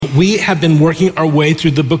morning. We have been working our way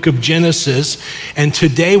through the book of Genesis, and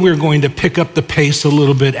today we're going to pick up the pace a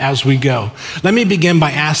little bit as we go. Let me begin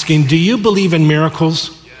by asking, do you believe in miracles?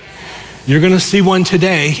 Yes. You're going to see one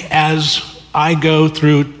today as I go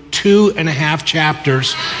through 2.5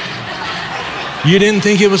 chapters. You didn't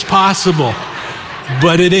think it was possible,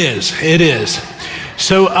 but it is. It is.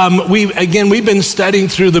 So we've been studying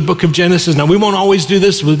through the book of Genesis. Now, we won't always do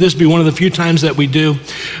this. Will this be one of the few times that we do?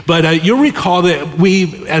 But you'll recall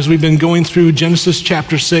that as we've been going through Genesis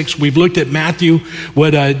chapter 6, we've looked at Matthew,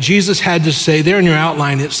 what Jesus had to say. There in your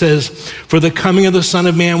outline, it says, "For the coming of the Son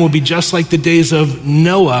of Man will be just like the days of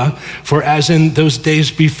Noah, for as in those days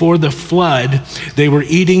before the flood, they were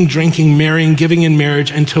eating, drinking, marrying, giving in marriage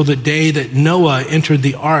until the day that Noah entered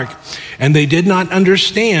the ark. And they did not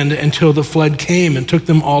understand until the flood came and took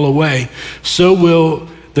them all away. So will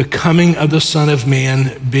the coming of the Son of Man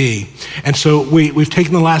be." And so we've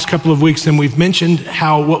taken the last couple of weeks and we've mentioned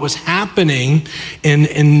how what was happening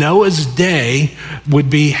in Noah's day would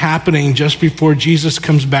be happening just before Jesus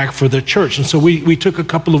comes back for the church. And so we took a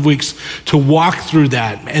couple of weeks to walk through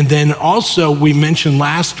that. And then also we mentioned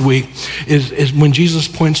last week is when Jesus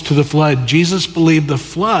points to the flood. Jesus believed the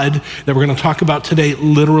flood that we're going to talk about today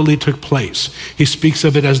literally took place. He speaks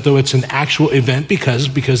of it as though it's an actual event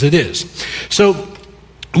because it is. So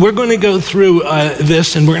we're going to go through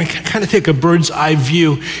this, and we're going to kind of take a bird's eye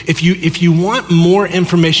view. If you want more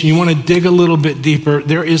information, you want to dig a little bit deeper,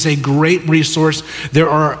 there is a great resource. There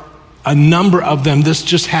are a number of them. This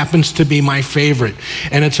just happens to be my favorite.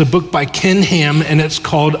 And it's a book by Ken Ham, and it's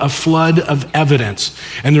called A Flood of Evidence.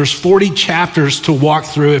 And there's 40 chapters to walk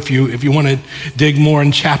through if you want to dig more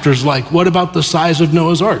in chapters like, what about the size of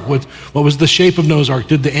Noah's Ark? What was the shape of Noah's Ark?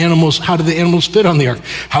 How did the animals fit on the ark?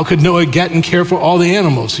 How could Noah get and care for all the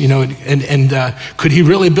animals? And could he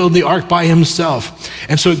really build the ark by himself?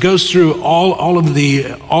 And so it goes through all of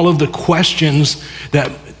the questions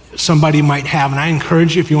that somebody might have, and I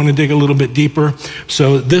encourage you if you want to dig a little bit deeper.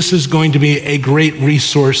 So this is going to be a great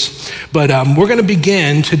resource. But we're going to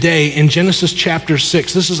begin today in Genesis chapter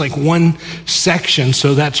 6. This is like one section,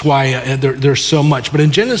 so that's why there's so much. But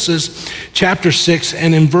in Genesis chapter 6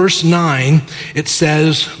 and in verse 9, it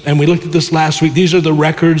says, and we looked at this last week, these are the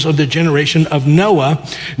records of the generation of Noah.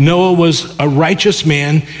 Noah was a righteous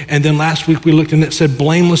man, and then last week we looked and it said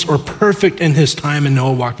blameless or perfect in his time, and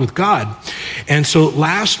Noah walked with God. And so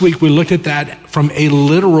last week we looked at that from a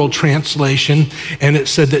literal translation, and it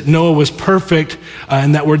said that Noah was perfect,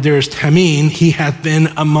 and that word there is tamim. He hath been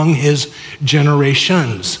among his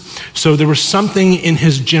generations. So there was something in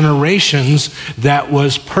his generations that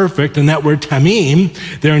was perfect, and that word tamim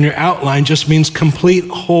there in your outline just means complete,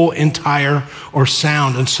 whole, entire, or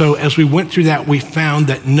sound. And so as we went through that, we found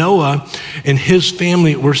that Noah and his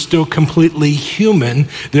family were still completely human.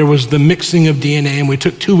 There was the mixing of DNA, and we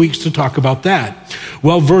took 2 weeks to talk about that.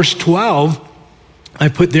 Well, verse 12, I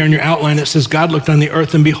put there in your outline, it says, God looked on the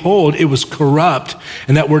earth and behold, it was corrupt.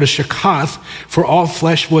 And that word is shakath, for all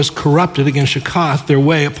flesh was corrupted, again, shakath, their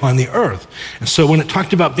way upon the earth. And so when it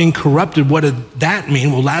talked about being corrupted, what did that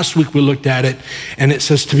mean? Well, last week we looked at it, and it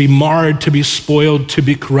says to be marred, to be spoiled, to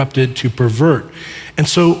be corrupted, to pervert. And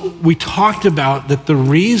so we talked about that the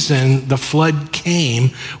reason the flood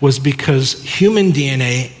came was because human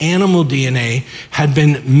DNA, animal DNA, had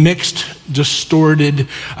been mixed, distorted,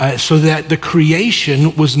 so that the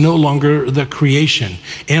creation was no longer the creation.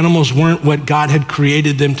 Animals weren't what God had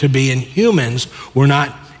created them to be, and humans were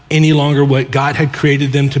not any longer what God had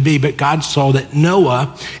created them to be. But God saw that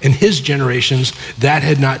Noah and his generations, that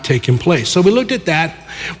had not taken place. So we looked at that.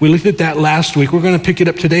 We looked at that last week. We're going to pick it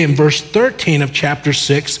up today in verse 13 of chapter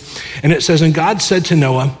 6. And it says, and God said to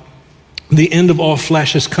Noah, the end of all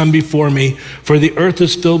flesh has come before me, for the earth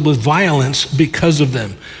is filled with violence because of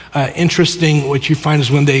them. Interesting, what you find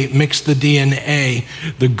is when they mix the DNA,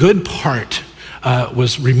 the good part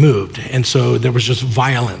was removed. And so there was just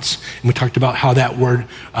violence. And we talked about how that word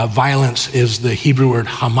violence is the Hebrew word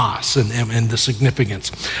Hamas and the significance.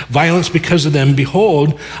 Violence because of them.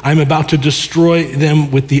 Behold, I'm about to destroy them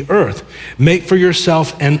with the earth. Make for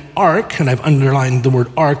yourself an ark, and I've underlined the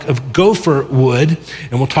word ark, of gopher wood,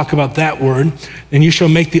 and we'll talk about that word. And you shall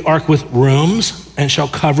make the ark with rooms and shall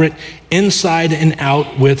cover it inside and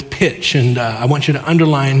out with pitch. And I want you to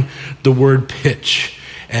underline the word pitch,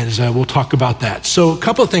 as we'll talk about that. So a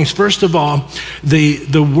couple of things. First of all,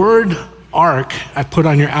 the word ark I put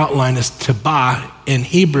on your outline is tabah in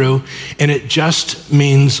Hebrew, and it just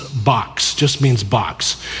means box,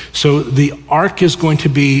 So the ark is going to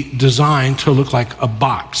be designed to look like a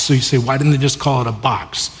box. So you say, why didn't they just call it a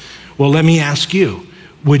box? Well, let me ask you,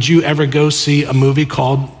 would you ever go see a movie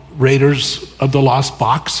called Raiders of the Lost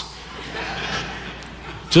Box?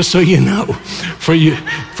 Just so you know, for you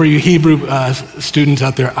Hebrew students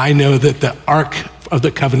out there, I know that the Ark of the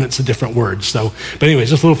Covenant's a different word. So, but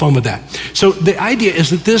anyways, just a little fun with that. So the idea is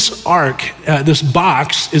that this ark, this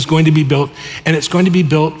box is going to be built, and it's going to be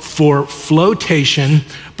built for flotation,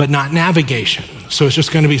 but not navigation. So it's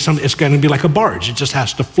just going to be it's going to be like a barge. It just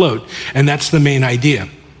has to float. And that's the main idea.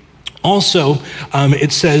 Also,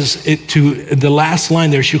 it says to the last line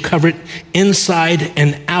there, she'll cover it inside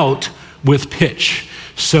and out with pitch.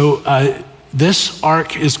 So this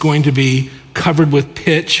ark is going to be covered with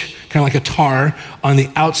pitch, kind of like a tar, on the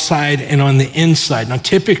outside and on the inside. Now,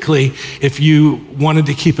 typically, if you wanted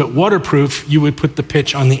to keep it waterproof, you would put the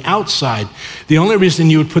pitch on the outside. The only reason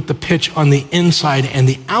you would put the pitch on the inside and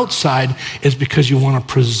the outside is because you want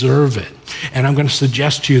to preserve it. And I'm going to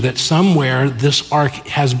suggest to you that somewhere this ark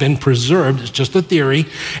has been preserved. It's just a theory,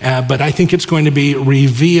 but I think it's going to be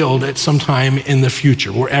revealed at some time in the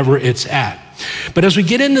future, wherever it's at. But as we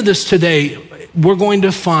get into this today, we're going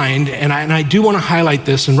to find, and I do want to highlight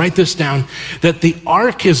this and write this down, that the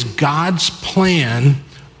ark is God's plan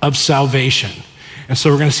of salvation. And so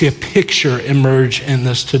we're going to see a picture emerge in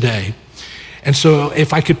this today. And so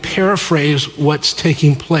if I could paraphrase what's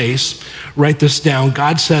taking place, write this down.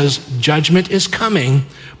 God says, judgment is coming,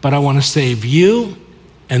 but I want to save you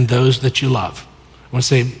and those that you love. I want to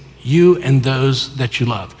save you and those that you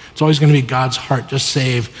love. It's always going to be God's heart to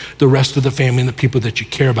save the rest of the family and the people that you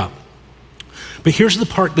care about. But here's the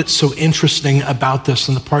part that's so interesting about this,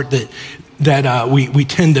 and the part that we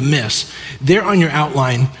tend to miss. There on your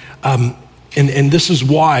outline, and this is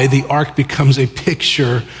why the ark becomes a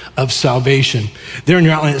picture of salvation. There in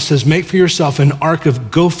your outline, it says, make for yourself an ark of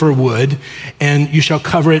gopher wood, and you shall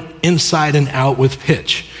cover it inside and out with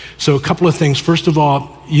pitch. So a couple of things. First of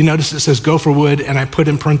all, you notice it says gopher wood, and I put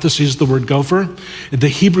in parentheses the word gopher. The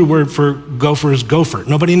Hebrew word for gopher is gopher.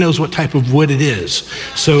 Nobody knows what type of wood it is.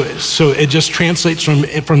 So it just translates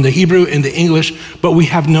from the Hebrew into English, but we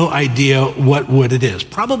have no idea what wood it is.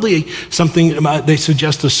 Probably something, they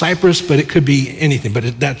suggest a cypress, but it could be anything.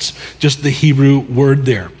 But that's just the Hebrew word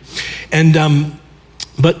there. And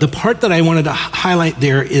but the part that I wanted to highlight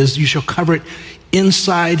there is you shall cover it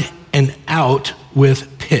inside and out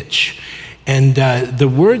with pitch. And the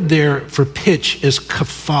word there for pitch is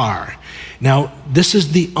kafar. Now, this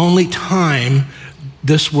is the only time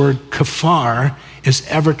this word kafar is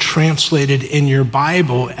ever translated in your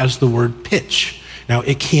Bible as the word pitch. Now,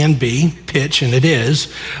 it can be pitch, and it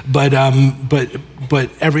is, but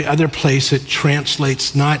every other place it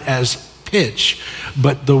translates not as pitch,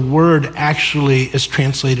 but the word actually is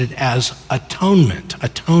translated as atonement.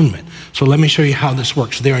 So let me show you how this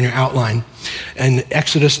works there in your outline. In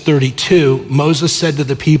Exodus 32, Moses said to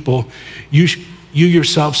the people, you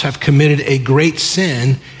yourselves have committed a great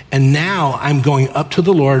sin, and now I'm going up to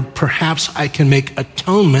the Lord. Perhaps I can make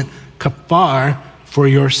atonement, kafar, for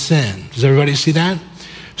your sin. Does everybody see that?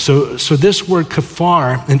 So this word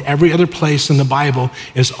kafar in every other place in the Bible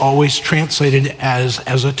is always translated as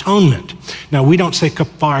atonement. Now, we don't say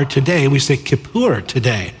kafar today, we say kippur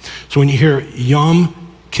today. So when you hear Yom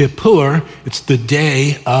Kippur, it's the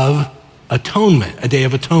day of atonement, a day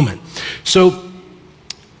of atonement. So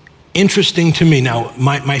interesting to me. Now,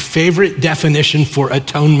 my favorite definition for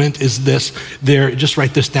atonement is this. There, just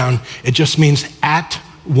write this down. It just means at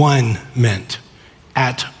one meant.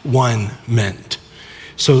 At one meant.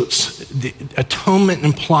 So the atonement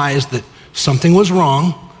implies that something was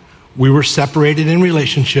wrong, we were separated in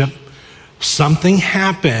relationship, something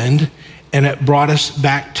happened, and it brought us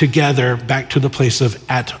back together, back to the place of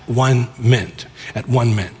at one meant.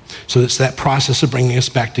 So it's that process of bringing us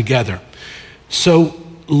back together. So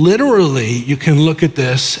literally, you can look at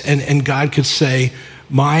this, and God could say,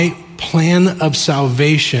 my plan of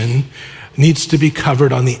salvation needs to be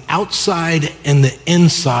covered on the outside and the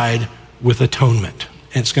inside with atonement.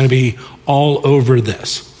 And it's going to be all over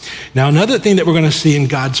this. Now, another thing that we're going to see in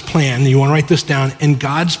God's plan, you want to write this down, in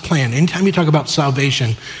God's plan, anytime you talk about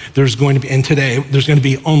salvation, there's going to be, and today, there's going to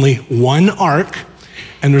be only one ark,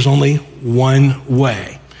 and there's only one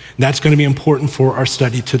way. And that's going to be important for our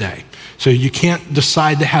study today. So you can't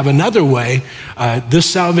decide to have another way. This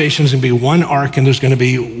salvation is going to be one ark, and there's going to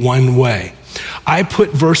be one way. I put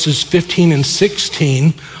verses 15 and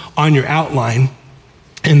 16 on your outline.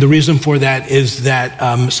 And the reason for that is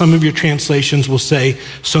that some of your translations will say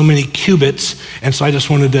so many cubits, and so I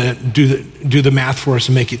just wanted to do the math for us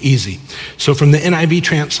and make it easy. So from the NIV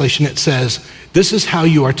translation, it says, this is how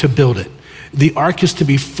you are to build it. The ark is to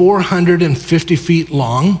be 450 feet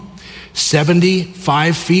long,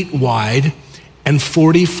 75 feet wide, and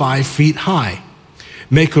 45 feet high.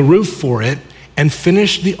 Make a roof for it, and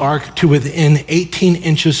finish the ark to within 18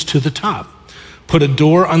 inches to the top. Put a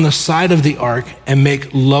door on the side of the ark and make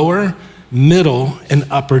lower, middle, and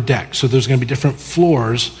upper deck. So there's going to be different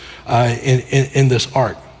floors in this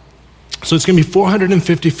ark. So it's going to be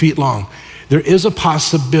 450 feet long. There is a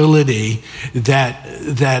possibility that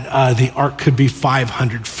the ark could be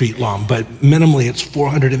 500 feet long, but minimally it's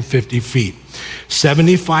 450 feet,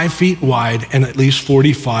 75 feet wide, and at least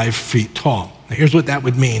 45 feet tall. Now here's what that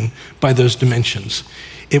would mean by those dimensions.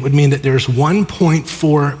 It would mean that there's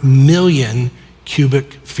 1.4 million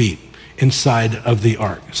cubic feet inside of the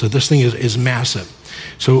ark. So this thing is massive.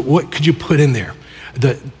 So what could you put in there?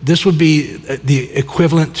 This would be the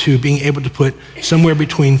equivalent to being able to put somewhere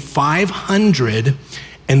between 500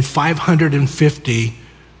 and 550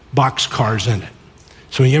 box cars in it.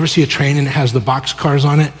 So when you ever see a train and it has the box cars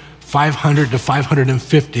on it, 500 to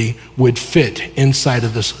 550 would fit inside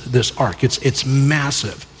of this ark. It's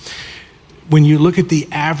massive. When you look at the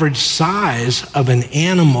average size of an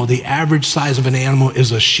animal, the average size of an animal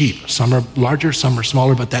is a sheep. Some are larger, some are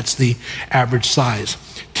smaller, but that's the average size.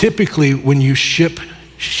 Typically, when you ship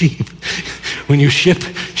sheep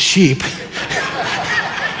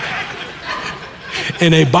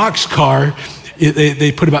in a box car,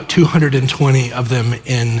 they put about 220 of them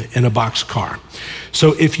in a box car.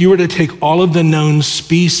 So if you were to take all of the known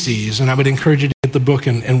species, and I would encourage you to get the book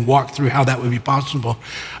and walk through how that would be possible,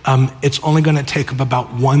 it's only going to take up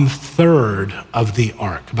about 1/3 of the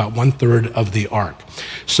ark, about 1/3 of the ark.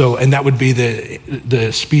 So, and that would be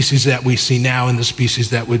the species that we see now and the species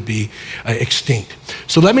that would be extinct.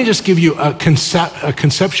 So let me just give you a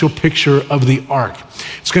conceptual picture of the ark.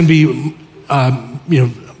 It's going to be,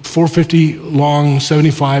 450 long,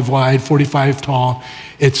 75 wide, 45 tall.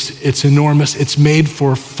 It's enormous. It's made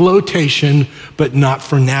for flotation, but not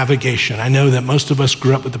for navigation. I know that most of us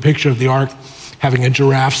grew up with the picture of the ark having a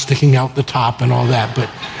giraffe sticking out the top and all that,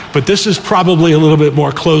 but this is probably a little bit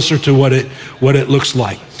more closer to what it looks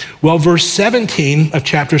like. Well, verse 17 of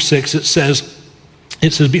chapter 6, it says,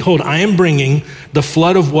 "Behold, I am bringing the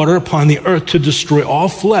flood of water upon the earth to destroy all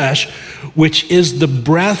flesh, which is the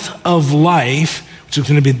breath of life." So it's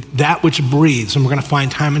going to be that which breathes. And we're going to find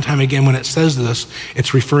time and time again when it says this,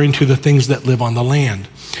 it's referring to the things that live on the land.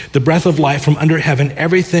 The breath of life from under heaven,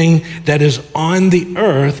 everything that is on the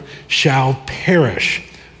earth shall perish.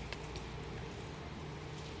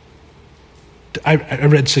 I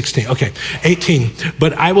read 16, okay. 18,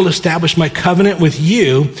 "But I will establish my covenant with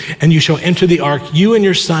you, and you shall enter the ark, you and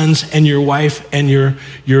your sons and your wife and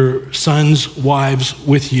your sons' wives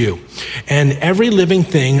with you. And every living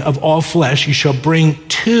thing of all flesh you shall bring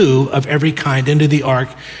 2 of every kind into the ark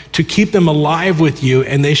to keep them alive with you,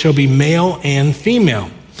 and they shall be male and female.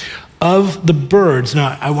 Of the birds,"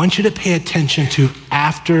 now I want you to pay attention to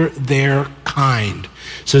after their kind.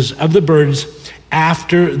 It says, "Of the birds,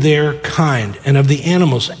 after their kind, and of the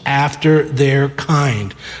animals after their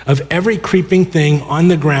kind, of every creeping thing on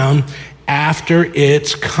the ground after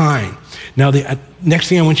its kind." Now the next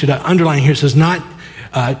thing I want you to underline here says not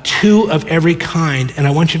 2 of every kind, and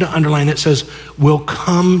I want you to underline it says will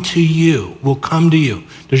come to you, will come to you.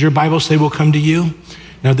 Does your Bible say will come to you?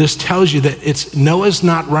 Now this tells you that Noah's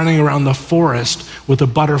not running around the forest with a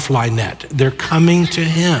butterfly net. They're coming to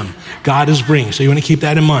him. God is bringing. So you want to keep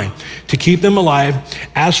that in mind. "To keep them alive,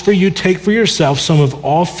 as for you, take for yourself some of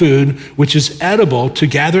all food which is edible, to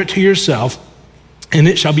gather it to yourself, and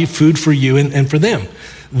it shall be food for you and for them."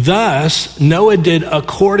 Thus Noah did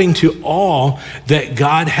according to all that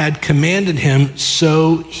God had commanded him,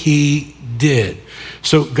 so he did.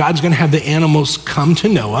 So God's going to have the animals come to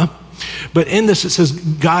Noah. But in this, it says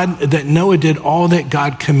that Noah did all that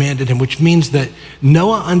God commanded him, which means that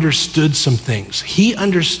Noah understood some things. He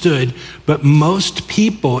understood, but most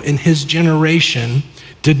people in his generation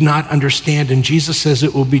did not understand, and Jesus says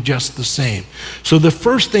it will be just the same. So the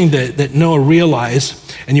first thing that Noah realized,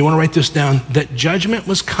 and you want to write this down, that judgment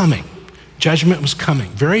was coming. Judgment was coming.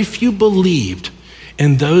 Very few believed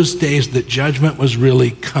in those days that judgment was really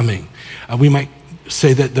coming. We might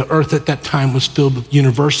say that the earth at that time was filled with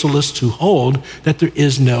universalists who hold that there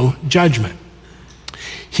is no judgment.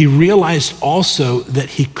 He realized also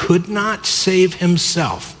that he could not save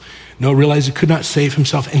himself. Noah realized he could not save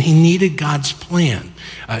himself, and he needed God's plan.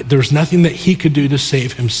 There was nothing that he could do to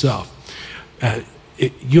save himself.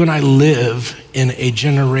 You and I live in a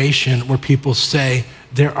generation where people say,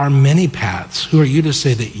 there are many paths. Who are you to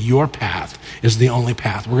say that your path is the only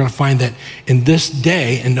path? We're going to find that in this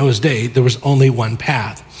day, in Noah's day, there was only one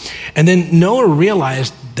path. And then Noah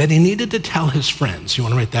realized that he needed to tell his friends. You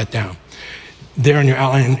want to write that down. There in your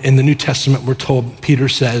outline, in the New Testament, we're told, Peter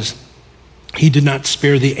says, he did not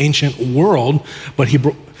spare the ancient world, but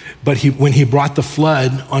But when he brought the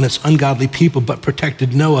flood on its ungodly people, but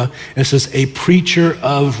protected Noah, and it says, a preacher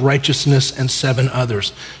of righteousness and 7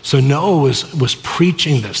 others. So Noah was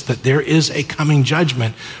preaching this, that there is a coming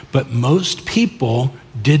judgment, but most people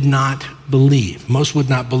did not believe. Most would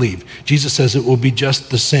not believe. Jesus says it will be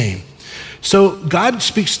just the same. So God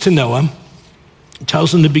speaks to Noah,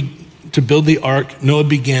 tells him to build the ark. Noah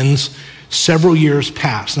begins. Several years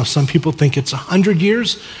pass. Now, some people think it's 100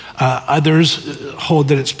 years. Others hold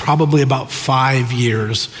that it's probably about 5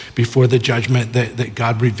 years before the judgment that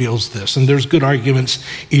God reveals this. And there's good arguments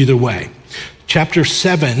either way. Chapter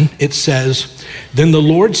 7, it says, then the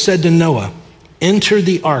Lord said to Noah, enter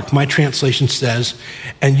the ark, my translation says,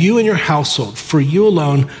 and you and your household, for you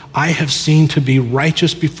alone I have seen to be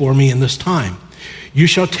righteous before me in this time. You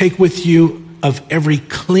shall take with you of every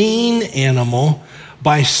clean animal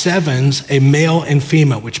by 7s, a male and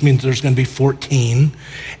female, which means there's going to be 14.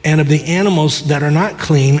 And of the animals that are not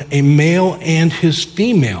clean, a male and his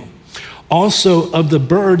female. Also of the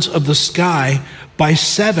birds of the sky, by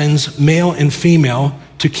 7s, male and female,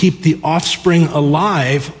 to keep the offspring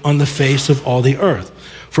alive on the face of all the earth.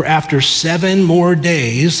 For after 7 more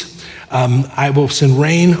days, I will send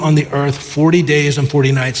rain on the earth 40 days and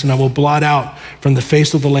 40 nights, and I will blot out from the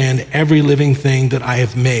face of the land every living thing that I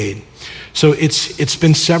have made. So it's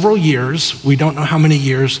been several years. We don't know how many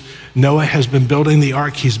years. Noah has been building the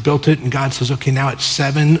ark. He's built it, and God says, okay, now it's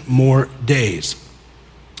 7 more days.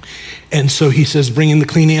 And so he says, bring in the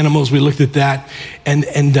clean animals. We looked at that. And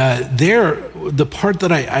there, the part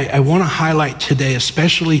that I want to highlight today,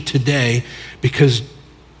 especially today, because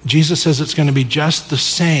Jesus says it's going to be just the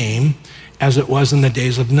same as it was in the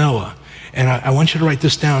days of Noah. And I want you to write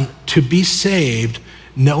this down. To be saved,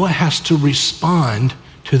 Noah has to respond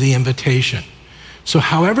to the invitation. So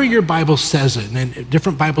however your Bible says it, and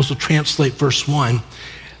different Bibles will translate verse 1.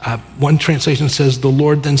 One translation says, the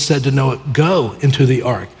Lord then said to Noah, go into the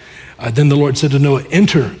ark. Then the Lord said to Noah,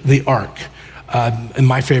 enter the ark. And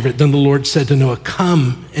my favorite, then the Lord said to Noah,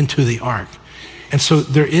 come into the ark. And so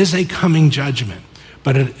there is a coming judgment,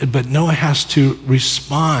 but Noah has to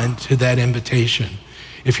respond to that invitation.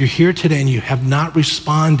 If you're here today and you have not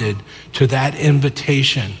responded to that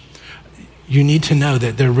invitation, you need to know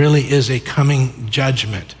that there really is a coming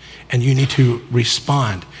judgment, and you need to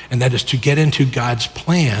respond, and that is to get into God's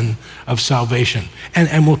plan of salvation.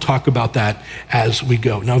 And we'll talk about that as we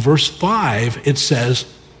go. Now, verse 5, it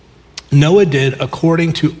says, Noah did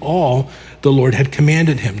according to all the Lord had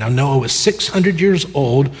commanded him. Now, Noah was 600 years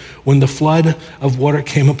old when the flood of water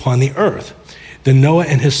came upon the earth. Then Noah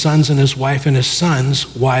and his sons and his wife and his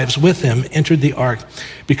sons' wives with him entered the ark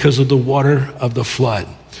because of the water of the flood,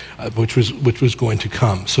 which was going to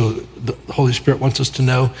come. So the Holy Spirit wants us to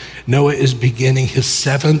know Noah is beginning his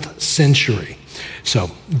 7th century. So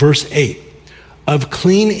verse 8, of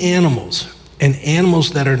clean animals and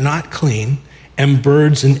animals that are not clean, and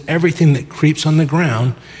birds and everything that creeps on the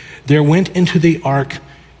ground, there went into the ark.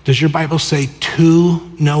 Does your Bible say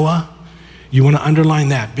to Noah? You want to underline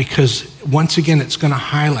that, because once again, it's going to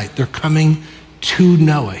highlight they're coming to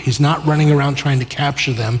Noah. He's not running around trying to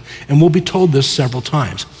capture them. And we'll be told this several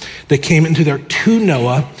times. They came into there to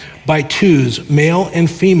Noah by 2s, male and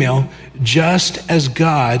female, just as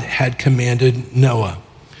God had commanded Noah.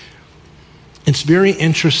 It's very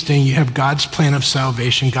interesting. You have God's plan of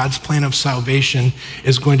salvation. God's plan of salvation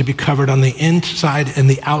is going to be covered on the inside and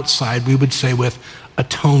the outside, we would say, with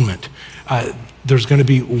atonement. There's going to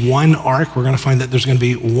be one ark. We're going to find that there's going to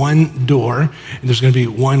be one door, and there's going to be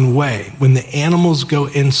one way. When the animals go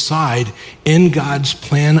inside, in God's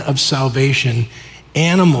plan of salvation,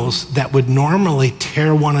 animals that would normally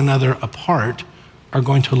tear one another apart are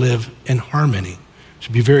going to live in harmony. It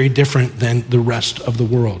should be very different than the rest of the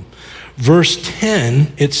world. Verse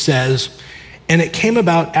 10, it says, and it came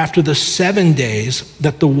about after the 7 days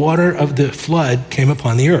that the water of the flood came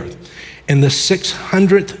upon the earth. In the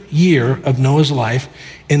 600th year of Noah's life,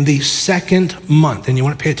 in the 2nd month, and you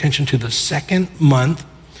want to pay attention to the 2nd month,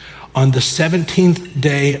 on the 17th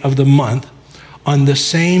day of the month, on the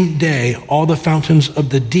same day, all the fountains of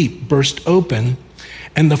the deep burst open,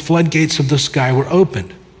 and the floodgates of the sky were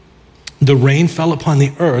opened. The rain fell upon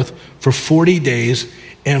the earth for 40 days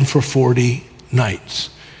and for 40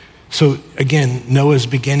 nights. So again, Noah's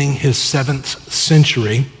beginning his 7th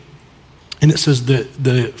century. And it says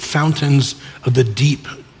the fountains of the deep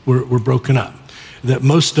were broken up, that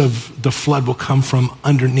most of the flood will come from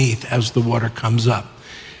underneath as the water comes up.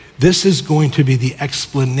 This is going to be the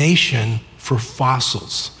explanation for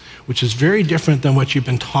fossils, which is very different than what you've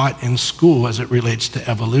been taught in school as it relates to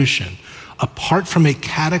evolution. Apart from a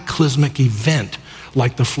cataclysmic event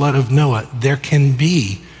like the flood of Noah, there can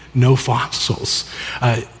be no fossils.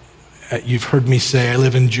 You've heard me say I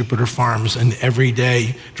live in Jupiter Farms, and every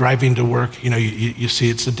day driving to work, you see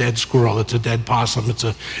it's a dead squirrel, it's a dead possum, it's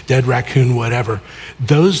a dead raccoon, whatever.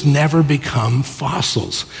 Those never become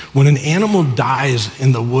fossils. When an animal dies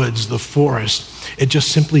in the woods, the forest, it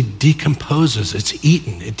just simply decomposes. It's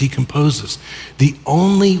eaten, it decomposes. The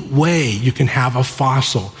only way you can have a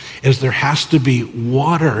fossil is there has to be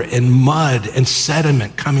water and mud and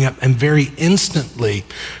sediment coming up and very instantly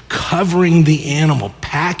covering the animal,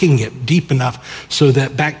 packing it deep enough so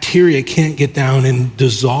that bacteria can't get down and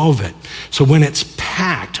dissolve it. So when it's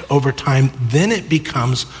packed over time, then it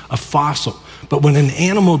becomes a fossil. But when an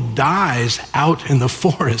animal dies out in the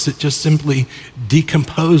forest, it just simply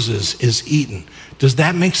decomposes, is eaten. Does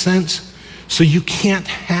that make sense? So you can't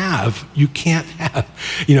have,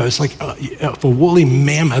 it's like if a woolly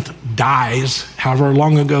mammoth dies, however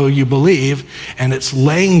long ago you believe, and it's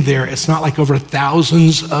laying there, it's not like over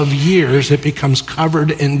thousands of years, it becomes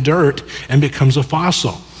covered in dirt and becomes a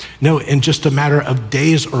fossil. No, in just a matter of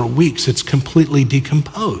days or weeks, it's completely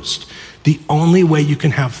decomposed. The only way you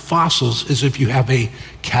can have fossils is if you have a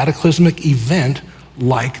cataclysmic event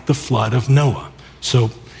like the flood of Noah.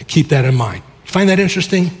 So keep that in mind. Find that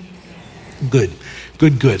interesting? Good.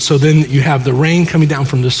 So then you have the rain coming down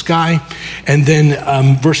from the sky, and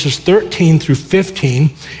then verses 13 through 15,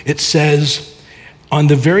 it says, on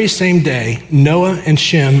the very same day, Noah and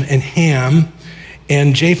Shem and Ham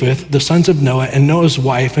and Japheth, the sons of Noah, and Noah's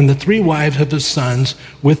wife, and the three wives of his sons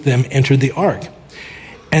with them entered the ark.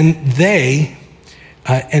 And they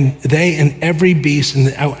and every beast,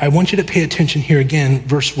 and I want you to pay attention here again,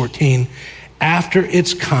 verse 14, after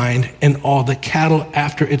its kind, and all the cattle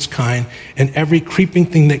after its kind, and every creeping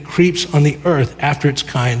thing that creeps on the earth after its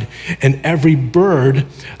kind, and every bird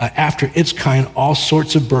after its kind, all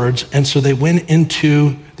sorts of birds. And so they went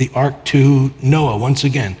into the ark to Noah, once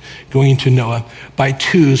again, going to Noah, by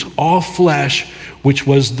twos, all flesh, which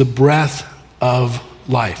was the breath of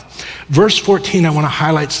life. Verse 14, I want to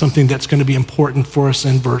highlight something that's going to be important for us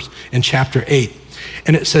in chapter 8.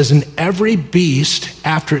 And it says, in every beast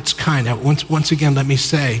after its kind. Now, once again, let me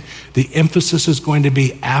say, the emphasis is going to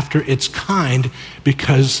be after its kind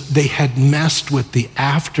because they had messed with the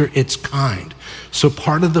after its kind. So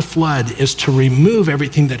part of the flood is to remove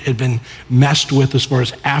everything that had been messed with as far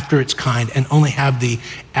as after its kind and only have the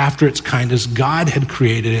after its kind as God had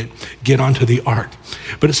created it get onto the ark.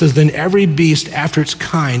 But it says, then every beast after its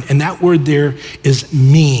kind, and that word there is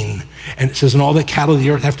mean. And it says, and all the cattle of the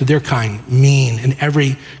earth after their kind, mean. And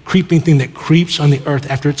every creeping thing that creeps on the earth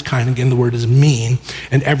after its kind, again, the word is mean.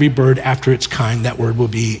 And every bird after its kind, that word will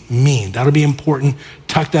be mean. That'll be important.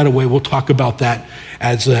 Tuck that away. We'll talk about that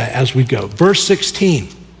as we go. Verse 16,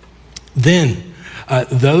 then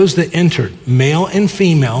those that entered, male and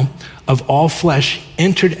female of all flesh,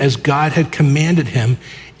 entered as God had commanded him.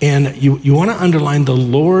 And you want to underline, the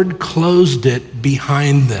Lord closed it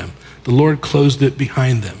behind them. The Lord closed it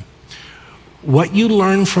behind them. What you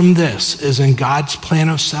learn from this is in God's plan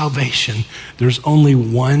of salvation, there's only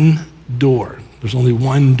one door. There's only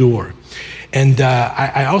one door. And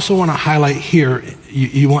I also want to highlight here,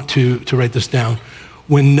 you want to write this down.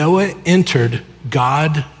 When Noah entered,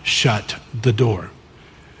 God shut the door.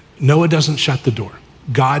 Noah doesn't shut the door.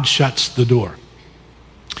 God shuts the door.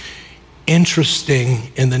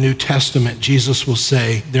 Interesting, in the New Testament, Jesus will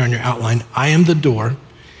say there in your outline, I am the door.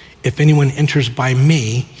 If anyone enters by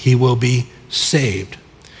me, he will be saved.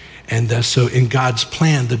 And so in God's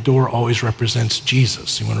plan, the door always represents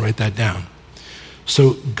Jesus. You want to write that down.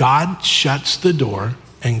 So God shuts the door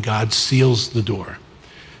and God seals the door.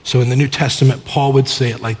 So in the New Testament, Paul would say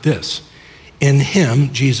it like this. In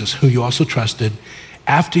him, Jesus, who you also trusted,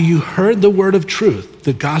 after you heard the word of truth,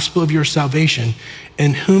 the gospel of your salvation,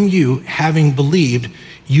 in whom you, having believed,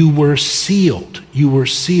 you were sealed. You were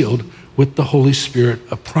sealed with the Holy Spirit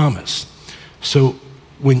of promise. So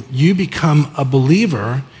when you become a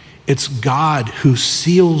believer, it's God who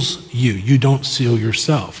seals you. You don't seal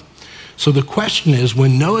yourself. So the question is,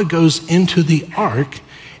 when Noah goes into the ark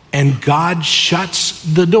and God shuts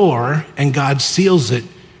the door and God seals it,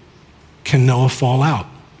 can Noah fall out?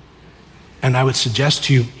 And I would suggest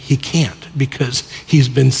to you, he can't, because he's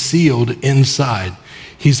been sealed inside.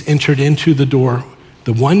 He's entered into the door,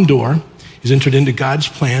 the one door. He's entered into God's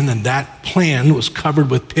plan, and that plan was covered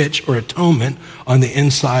with pitch or atonement on the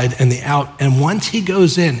inside and the out. And once he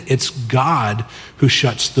goes in, it's God who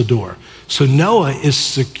shuts the door. So Noah is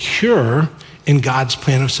secure in God's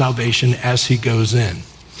plan of salvation as he goes in.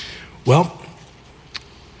 Well,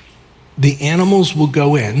 the animals will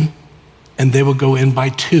go in, and they will go in by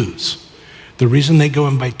twos. The reason they go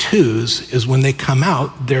in by twos is when they come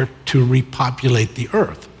out, they're to repopulate the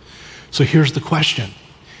earth. So here's the question.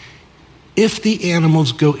 if the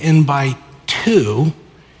animals go in by 2,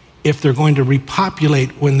 if they're going to repopulate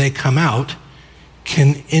when they come out,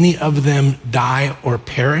 can any of them die or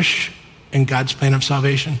perish in God's plan of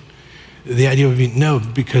salvation? The idea would be no,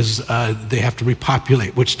 because they have to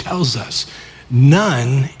repopulate, which tells us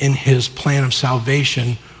none in his plan of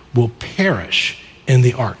salvation will perish in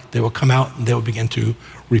the ark. They will come out and they will begin to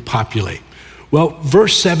repopulate. Well,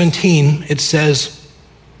 verse 17, it says,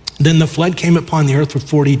 then the flood came upon the earth for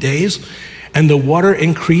 40 days, and the water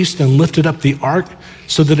increased and lifted up the ark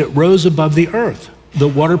so that it rose above the earth. The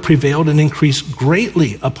water prevailed and increased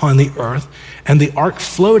greatly upon the earth, and the ark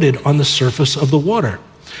floated on the surface of the water.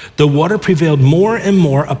 The water prevailed more and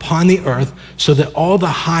more upon the earth, so that all the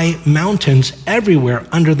high mountains everywhere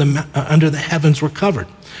under the heavens were covered.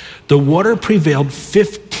 The water prevailed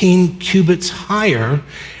 15 cubits higher,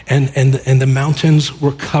 and the mountains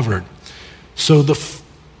were covered. So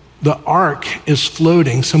the ark is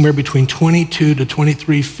floating somewhere between 22 to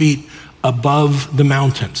 23 feet above the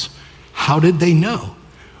mountains. How did they know?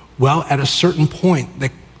 Well, at a certain point,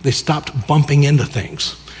 they stopped bumping into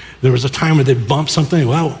things. There was a time where they bumped something.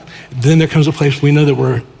 Well, then there comes a place we know that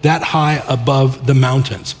we're that high above the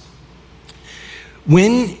mountains.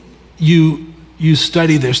 When you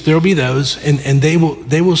study this, there'll be those, and they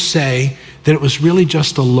will say that it was really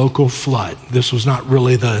just a local flood. This was not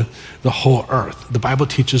really the whole earth. The Bible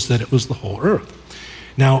teaches that it was the whole earth.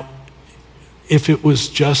 Now, if it was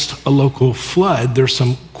just a local flood, there's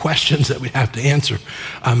some questions that we have to answer.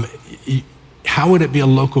 How would it be a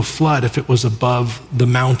local flood if it was above the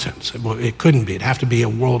mountains? Well, it couldn't be. It'd have to be a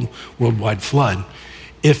worldwide flood.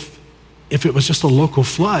 If it was just a local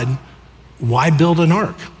flood, why build an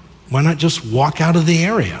ark? Why not just walk out of the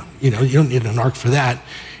area? You don't need an ark for that.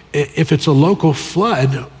 If it's a local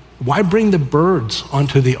flood, why bring the birds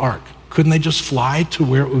onto the ark? Couldn't they just fly to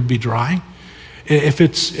where it would be dry? If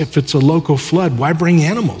it's a local flood, why bring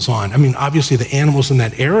animals on? I mean, obviously the animals in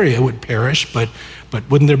that area would perish, but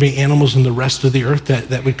wouldn't there be animals in the rest of the earth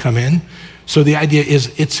that would come in? So the idea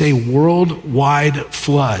is it's a worldwide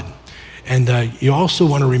flood. And you also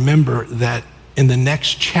want to remember that in the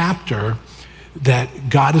next chapter, that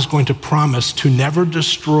God is going to promise to never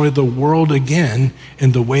destroy the world again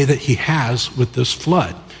in the way that he has with this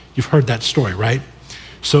flood. You've heard that story, right?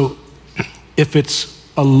 So if it's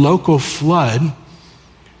a local flood,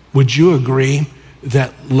 would you agree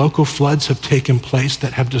that local floods have taken place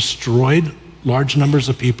that have destroyed large numbers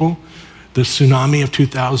of people? The tsunami of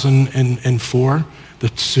 2004, the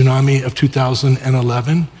tsunami of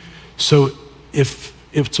 2011. So if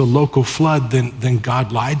it's a local flood, then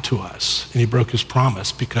God lied to us and he broke his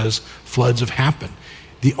promise, because floods have happened.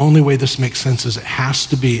 The only way this makes sense is it has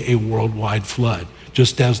to be a worldwide flood,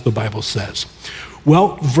 just as the Bible says.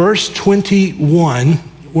 Well, verse 21,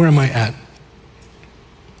 where am I at?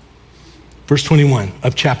 Verse 21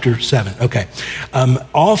 of chapter 7, okay.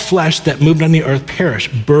 All flesh that moved on the earth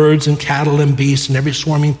perished, birds and cattle and beasts and every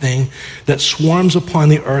swarming thing that swarms upon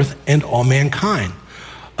the earth, and all mankind.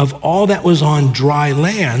 Of all that was on dry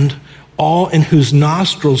land, all in whose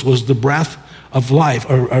nostrils was the breath of life,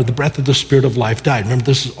 or the breath of the spirit of life died. Remember,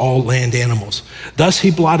 this is all land animals. Thus he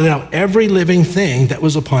blotted out every living thing that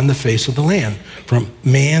was upon the face of the land, from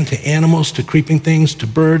man to animals to creeping things to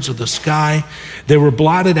birds of the sky. They were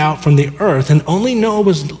blotted out from the earth, and only Noah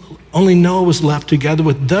was left together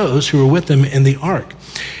with those who were with him in the ark.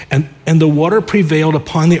 And the water prevailed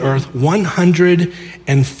upon the earth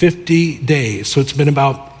 150 days. So it's been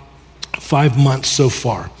about 5 months so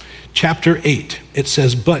far. Chapter 8, it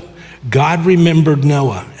says, but God remembered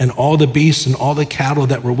Noah and all the beasts and all the cattle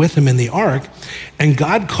that were with him in the ark, and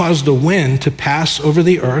God caused a wind to pass over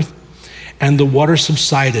the earth, and the water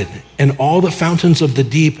subsided, and all the fountains of the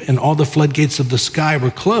deep and all the floodgates of the sky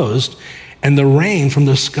were closed, and the rain from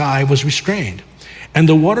the sky was restrained. And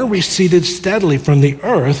the water receded steadily from the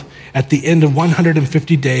earth at the end of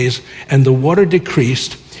 150 days, and the water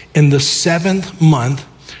decreased. In the 7th month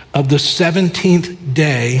of the 17th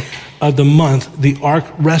day of the month, the ark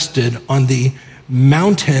rested on the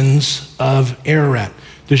mountains of Ararat.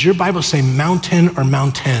 Does your Bible say mountain or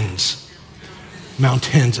mountains?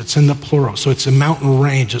 Mountains. It's in the plural. So it's a mountain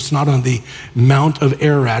range. It's not on the Mount of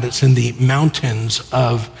Ararat. It's in the mountains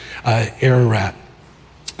of Ararat.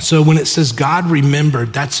 So when it says God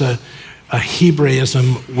remembered, that's a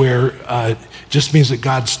Hebraism where just means that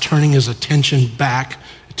God's turning his attention back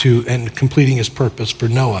to and completing his purpose for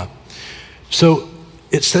Noah. So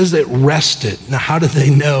it says that it rested. Now, how did they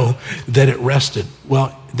know that it rested?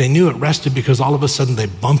 Well, they knew it rested because all of a sudden they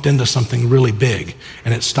bumped into something really big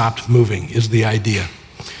and it stopped moving, is the idea.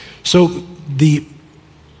 So the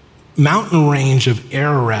mountain range of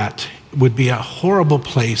Ararat would be a horrible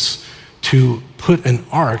place to put an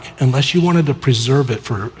ark unless you wanted to preserve it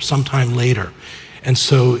for some time later. And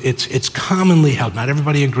so it's commonly held, not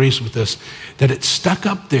everybody agrees with this, that it's stuck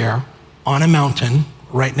up there on a mountain.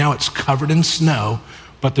 Right now it's covered in snow,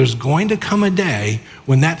 but there's going to come a day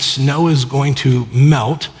when that snow is going to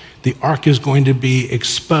melt. The ark is going to be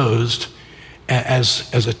exposed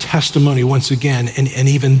as a testimony once again, and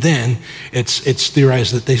even then, it's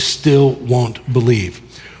theorized that they still won't believe.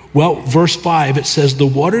 Well, verse 5, it says, the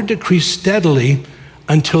water decreased steadily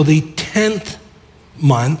until the 10th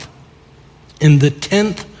month. In the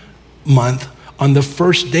 10th month, on the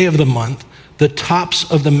first day of the month, the tops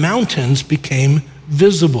of the mountains became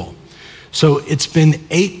visible. So it's been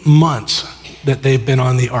 8 months that they've been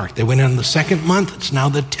on the ark. They went in the second month, it's now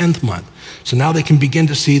the 10th month. So now they can begin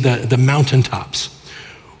to see the mountaintops.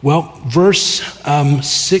 Well, verse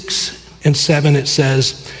 6 and 7, it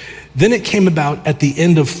says, then it came about at the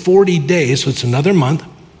end of 40 days, so it's another month,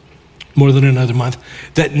 more than another month,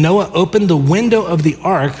 that Noah opened the window of the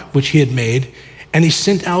ark, which he had made, and he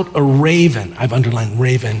sent out a raven, I've underlined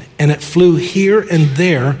raven, and it flew here and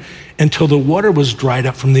there until the water was dried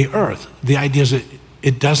up from the earth. The idea is that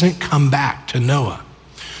it doesn't come back to Noah.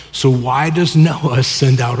 So why does Noah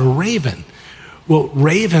send out a raven? Well,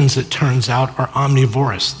 ravens, it turns out, are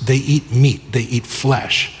omnivorous. They eat meat, they eat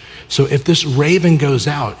flesh. So if this raven goes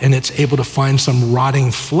out and it's able to find some rotting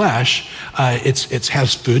flesh, it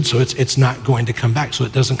has food, so it's not going to come back, so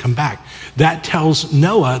it doesn't come back. That tells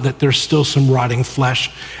Noah that there's still some rotting flesh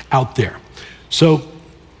out there. So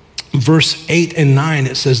verse 8 and 9,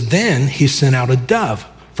 it says, then he sent out a dove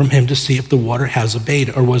from him to see if the water has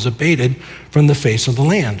abated or was abated from the face of the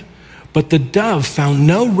land. But the dove found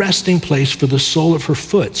no resting place for the sole of her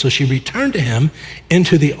foot. So she returned to him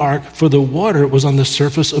into the ark, for the water was on the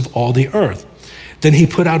surface of all the earth. Then he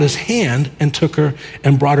put out his hand and took her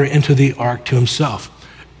and brought her into the ark to himself.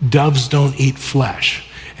 Doves don't eat flesh.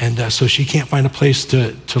 And so she can't find a place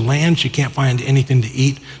to land. She can't find anything to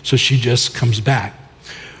eat. So she just comes back.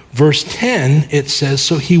 Verse 10, it says,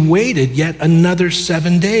 so he waited yet another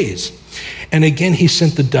 7 days. And again, he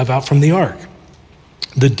sent the dove out from the ark.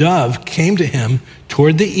 The dove came to him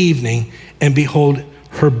toward the evening, and behold,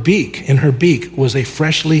 in her beak was a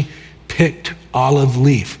freshly picked olive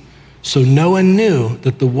leaf. So Noah knew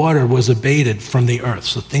that the water was abated from the earth.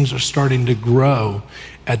 So things are starting to grow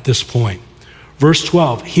at this point. Verse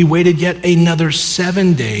 12, he waited yet another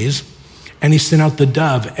 7 days, and he sent out the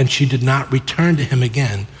dove, and she did not return to him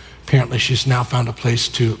again. Apparently, she's now found a place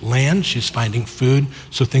to land. She's finding food.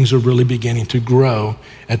 So things are really beginning to grow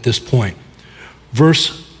at this point.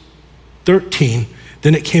 Verse 13,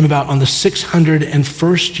 then it came about on the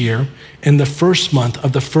 601st year, in the first month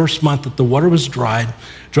that the water was dried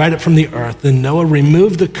up from the earth. Then Noah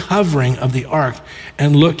removed the covering of the ark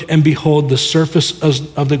and looked, and behold, the surface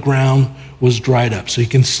of the ground was dried up. So you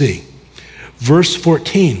can see. Verse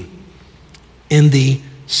 14, in the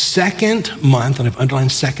second month, and I've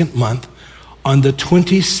underlined second month, on the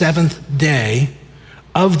 27th day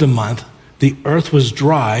of the month, the earth was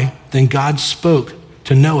dry. Then God spoke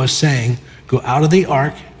to Noah, saying, go out of the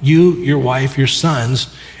ark, you, your wife, your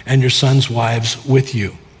sons, and your sons' wives with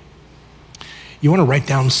you. You want to write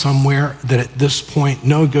down somewhere that at this point,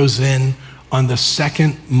 Noah goes in on the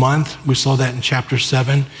second month. We saw that in chapter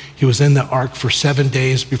 7. He was in the ark for 7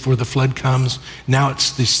 days before the flood comes. Now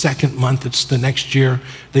it's the second month. It's the next year.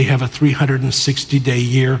 They have a 360-day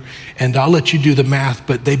year. And I'll let you do the math,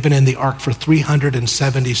 but they've been in the ark for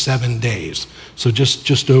 377 days. So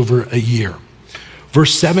just over a year.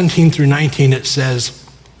 Verse 17 through 19, it says,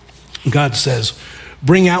 God says,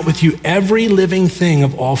 bring out with you every living thing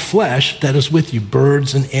of all flesh that is with you,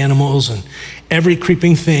 birds and animals and every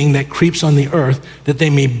creeping thing that creeps on the earth, that they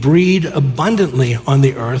may breed abundantly on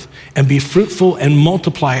the earth and be fruitful and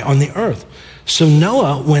multiply on the earth. So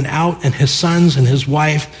Noah went out, and his sons and his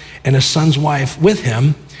wife and his son's wife with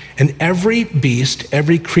him, and every beast,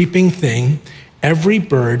 every creeping thing, every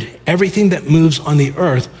bird, everything that moves on the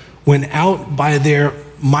earth went out by their,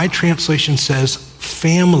 my translation says,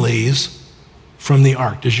 families from the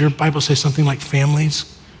ark. Does your Bible say something like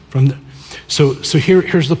families? So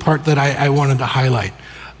here's the part that I wanted to highlight.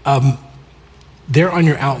 There on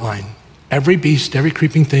your outline, every beast, every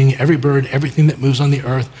creeping thing, every bird, everything that moves on the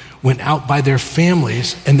earth went out by their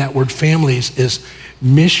families, and that word families is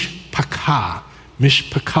mishpachah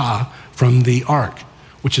from the ark,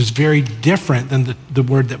 which is very different than the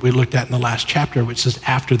word that we looked at in the last chapter, which says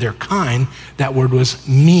after their kind. That word was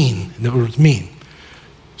mean. That word was mean.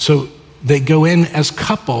 So they go in as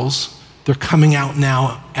couples. They're coming out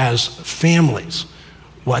now as families.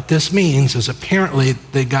 What this means is apparently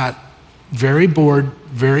they got very bored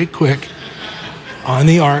very quick on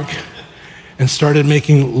the ark, and started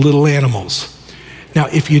making little animals. Now,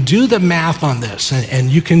 if you do the math on this, and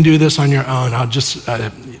you can do this on your own, I'll just,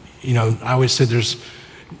 I always say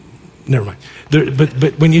never mind.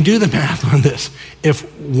 But when you do the math on this, if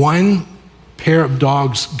one pair of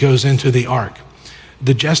dogs goes into the ark,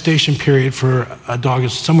 the gestation period for a dog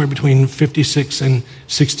is somewhere between 56 and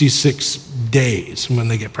 66 days when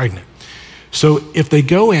they get pregnant. So if they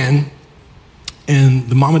go in and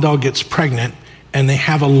the mama dog gets pregnant and they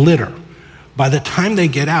have a litter, by the time they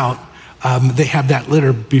get out, they have that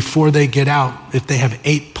litter. Before they get out, if they have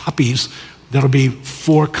 8 puppies, that'll be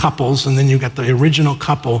 4 couples, and then you've got the original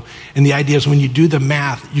couple. And the idea is when you do the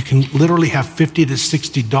math, you can literally have 50 to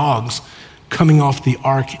 60 dogs coming off the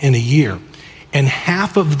ark in a year. And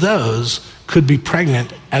half of those could be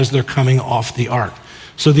pregnant as they're coming off the ark.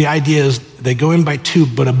 So the idea is they go in by 2,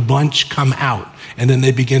 but a bunch come out, and then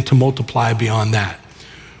they begin to multiply beyond that.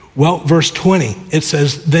 Well, verse 20, it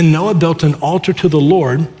says, "Then Noah built an altar to the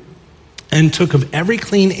Lord and took of every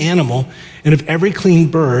clean animal and of every clean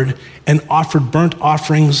bird and offered burnt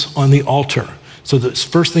offerings on the altar." So the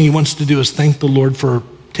first thing he wants to do is thank the Lord for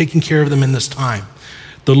taking care of them in this time.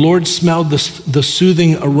 The Lord smelled the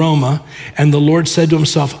soothing aroma, and the Lord said to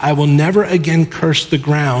himself, "I will never again curse the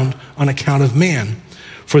ground on account of man,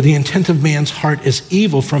 for the intent of man's heart is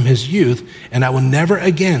evil from his youth, and I will never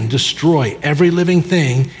again destroy every living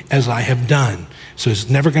thing as I have done." So it's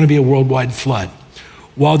never going to be a worldwide flood.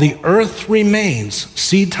 "While the earth remains,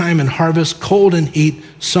 seed time and harvest, cold and heat,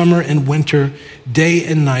 summer and winter, day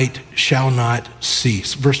and night shall not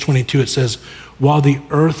cease." Verse 22, it says, while the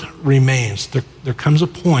earth remains. There comes a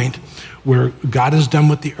point where God is done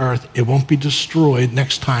with the earth. It won't be destroyed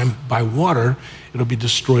next time by water. It'll be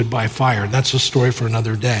destroyed by fire. That's a story for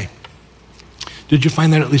another day. Did you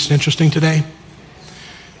find that at least interesting today?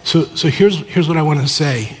 So here's what I want to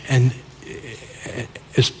say, and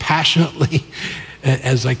as passionately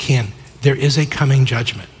as I can. There is a coming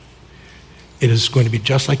judgment. It is going to be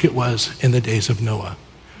just like it was in the days of Noah.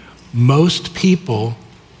 Most people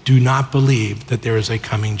do not believe that there is a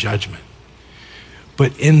coming judgment.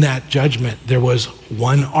 But in that judgment, there was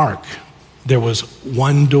one ark, there was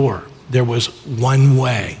one door, there was one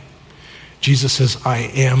way. Jesus says, "I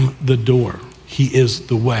am the door." He is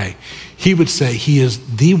the way. He would say he is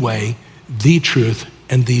the way, the truth,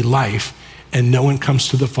 and the life, and no one comes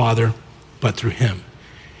to the Father but through him.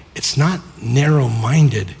 It's not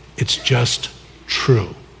narrow-minded, it's just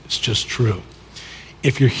true. It's just true.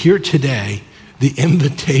 If you're here today, the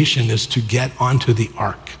invitation is to get onto the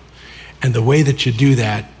ark. And the way that you do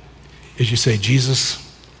that is you say, "Jesus,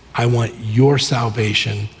 I want your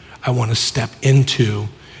salvation. I want to step into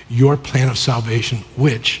your plan of salvation,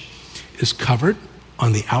 which is covered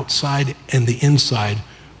on the outside and the inside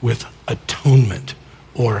with atonement,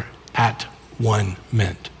 or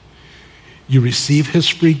at-one-ment." You receive his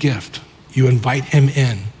free gift. You invite him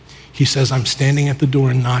in. He says, "I'm standing at the door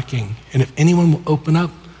and knocking, and if anyone will open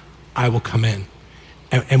up, I will come in."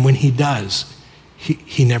 And when he does,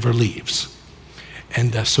 he never leaves.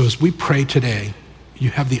 And so as we pray today, you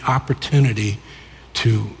have the opportunity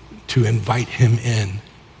to invite him in.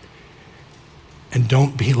 And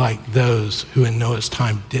don't be like those who in Noah's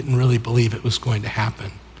time didn't really believe it was going to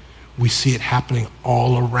happen. We see it happening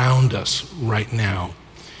all around us right now.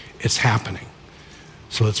 It's happening.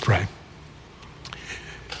 So let's pray.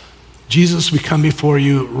 Jesus, we come before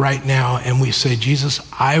you right now and we say, "Jesus,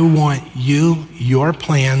 I want you, your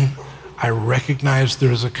plan. I recognize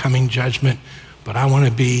there is a coming judgment, but I want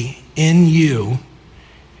to be in you,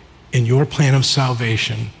 in your plan of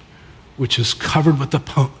salvation, which is covered with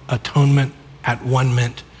atonement at one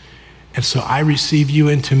ment. And so I receive you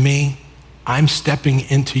into me. I'm stepping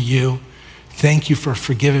into you. Thank you for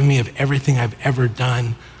forgiving me of everything I've ever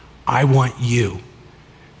done. I want you.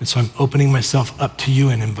 And so I'm opening myself up to you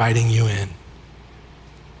and inviting you in.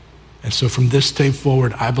 And so from this day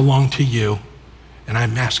forward, I belong to you, and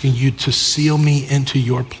I'm asking you to seal me into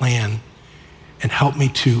your plan and help me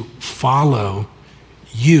to follow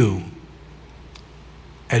you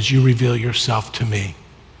as you reveal yourself to me."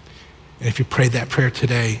 And if you prayed that prayer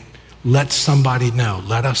today, let somebody know,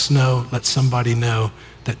 let us know, let somebody know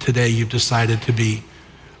that today you've decided to be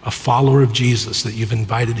a follower of Jesus, that you've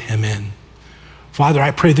invited him in. Father,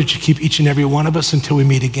 I pray that you keep each and every one of us until we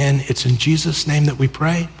meet again. It's in Jesus' name that we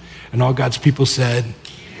pray. And all God's people said,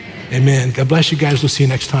 amen. God bless you guys. We'll see you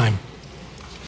next time.